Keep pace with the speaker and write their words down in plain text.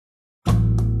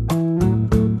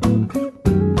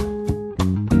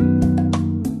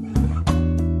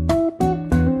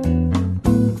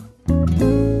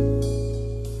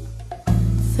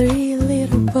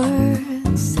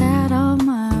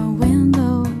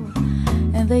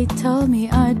they told me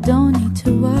I don't need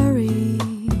to worry.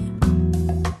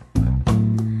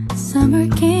 Summer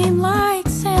came like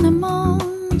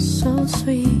cinnamon, so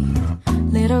sweet.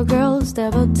 Little girls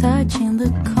double touching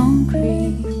the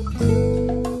concrete.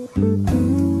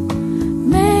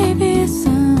 Maybe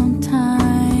sometimes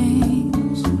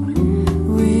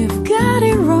we've got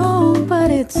it wrong, but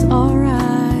it's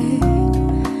alright.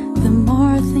 The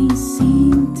more things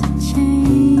seem to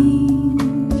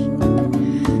change,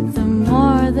 the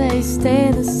more they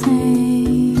stay the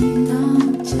same.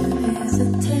 Don't you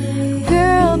hesitate.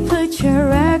 Girl, put your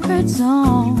records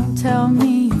on. Tell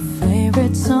me your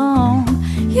favorite song.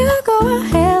 You go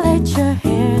ahead, let your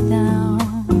hair down.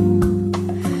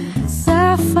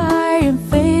 Sapphire and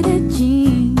faded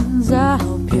jeans, I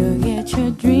hope you get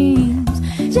your dreams.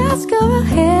 Just go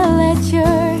ahead, let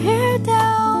your hair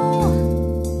down.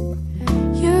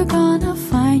 You're gonna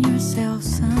find yourself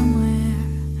somewhere,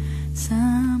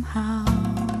 somehow.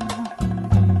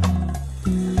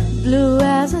 Blue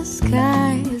as a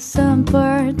sky,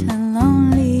 sunburnt and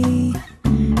lonely,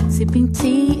 sipping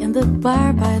tea in the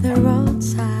bar by the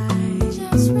roadside.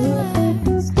 Just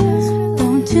relax,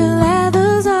 don't you let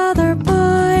those other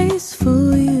boys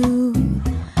fool you.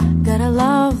 Gotta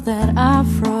love that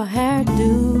afro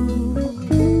hairdo.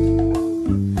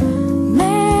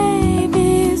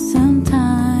 Maybe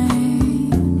sometimes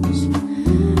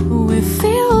we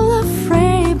feel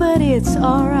afraid, but it's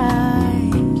alright.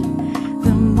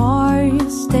 The more you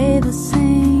stay the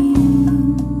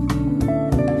same,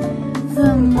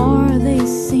 the more they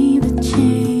seem to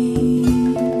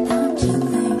change. Don't you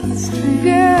think it's strange?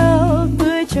 Girl,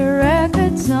 put your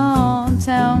records on.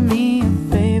 Tell me your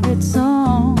favorite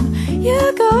song. You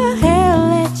go ahead,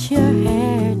 let your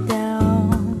hair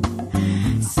down.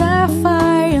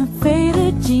 Sapphire and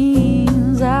faded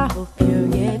jeans, I hope you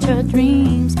get your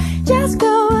dreams. Just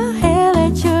go ahead,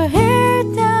 let your hair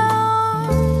down.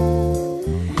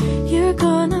 You're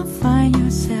gonna find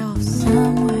yourself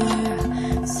somewhere,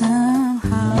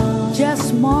 somehow.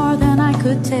 Just more than I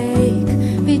could take.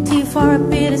 Pity for a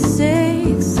pity's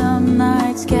sake. Some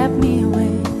nights kept me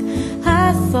awake.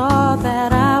 I thought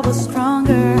that I was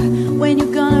stronger. When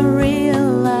you're gonna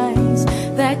realize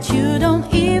that you don't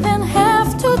even have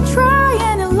to try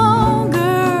any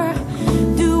longer.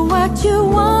 Do what you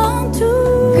want to.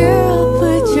 Girl,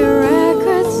 put your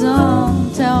records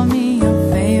on. Tell me your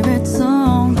favorite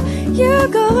song. You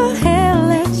go ahead,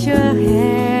 let your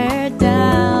hair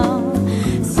down.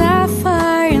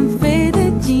 Sapphire and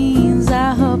faded jeans,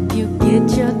 I hope you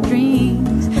get your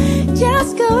dreams.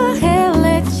 Just go ahead,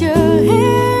 let your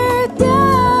hair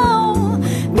down.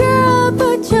 Girl,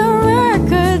 put your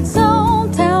records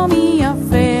on. Tell me your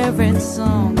favorite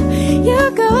song.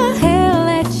 You go ahead,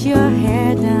 let your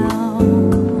hair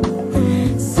down.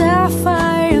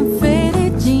 Sapphire and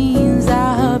faded jeans,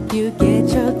 I hope you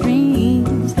get your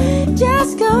dreams.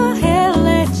 Just go ahead,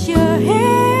 let your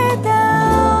hair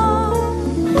down.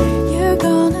 You're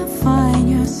gonna find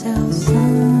yourself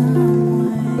some